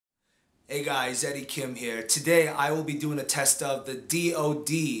Hey guys, Eddie Kim here. Today I will be doing a test of the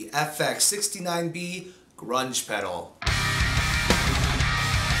DOD FX69B Grunge pedal.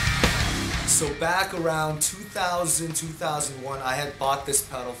 So back around 2000, 2001, I had bought this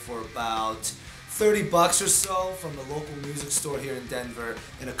pedal for about 30 bucks or so from the local music store here in Denver.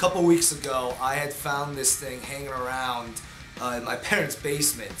 And a couple weeks ago, I had found this thing hanging around in my parents'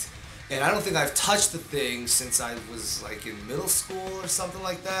 basement. And I don't think I've touched the thing since I was like in middle school or something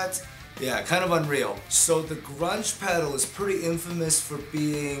like that. Yeah, kind of unreal. So the Grunge pedal is pretty infamous for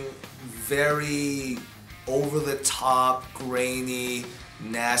being very over-the-top, grainy,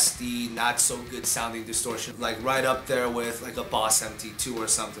 nasty, not so good sounding distortion, like right up there with like a Boss MT2 or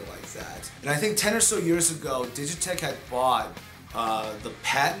something like that. And I think 10 or so years ago, Digitech had bought the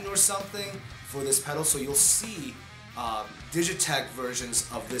patent or something for this pedal, so you'll see Digitech versions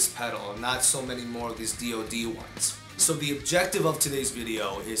of this pedal, not so many more of these DOD ones. So the objective of today's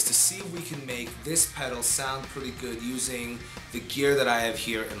video is to see if we can make this pedal sound pretty good using the gear that I have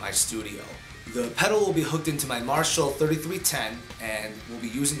here in my studio. The pedal will be hooked into my Marshall 3310 and we'll be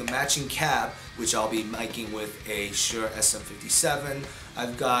using the matching cab, which I'll be miking with a Shure SM57.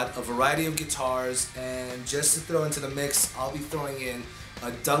 I've got a variety of guitars, and just to throw into the mix, I'll be throwing in a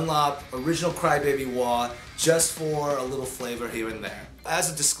Dunlop original Crybaby wah just for a little flavor here and there.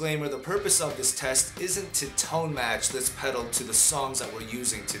 As a disclaimer, the purpose of this test isn't to tone match this pedal to the songs that we're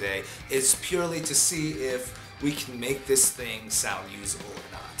using today. It's purely to see if we can make this thing sound usable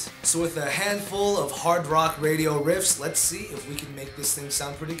or not. So with a handful of hard rock radio riffs, let's see if we can make this thing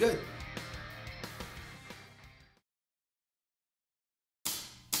sound pretty good.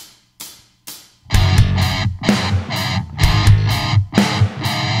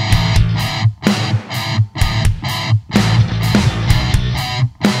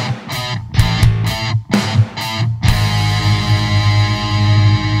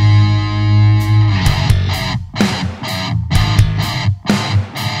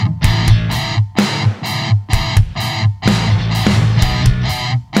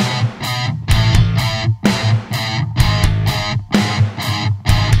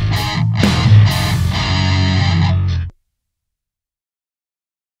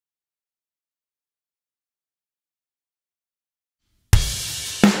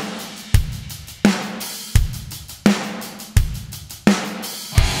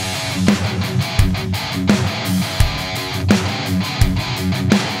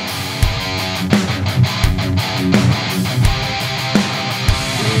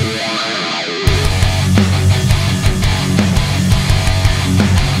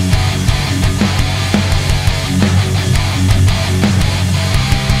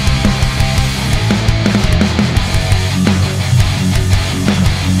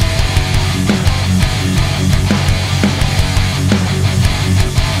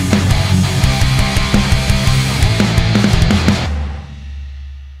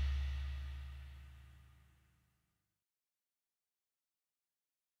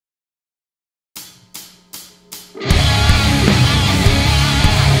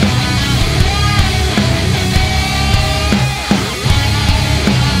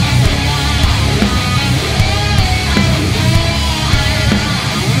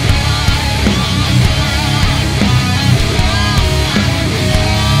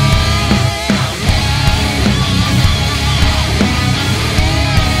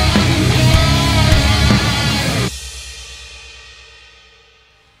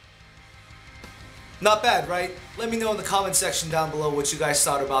 Not bad, right? Let me know in the comment section down below what you guys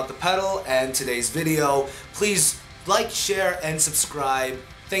thought about the pedal and today's video. Please like, share, and subscribe.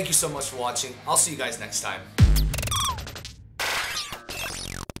 Thank you so much for watching. I'll see you guys next time.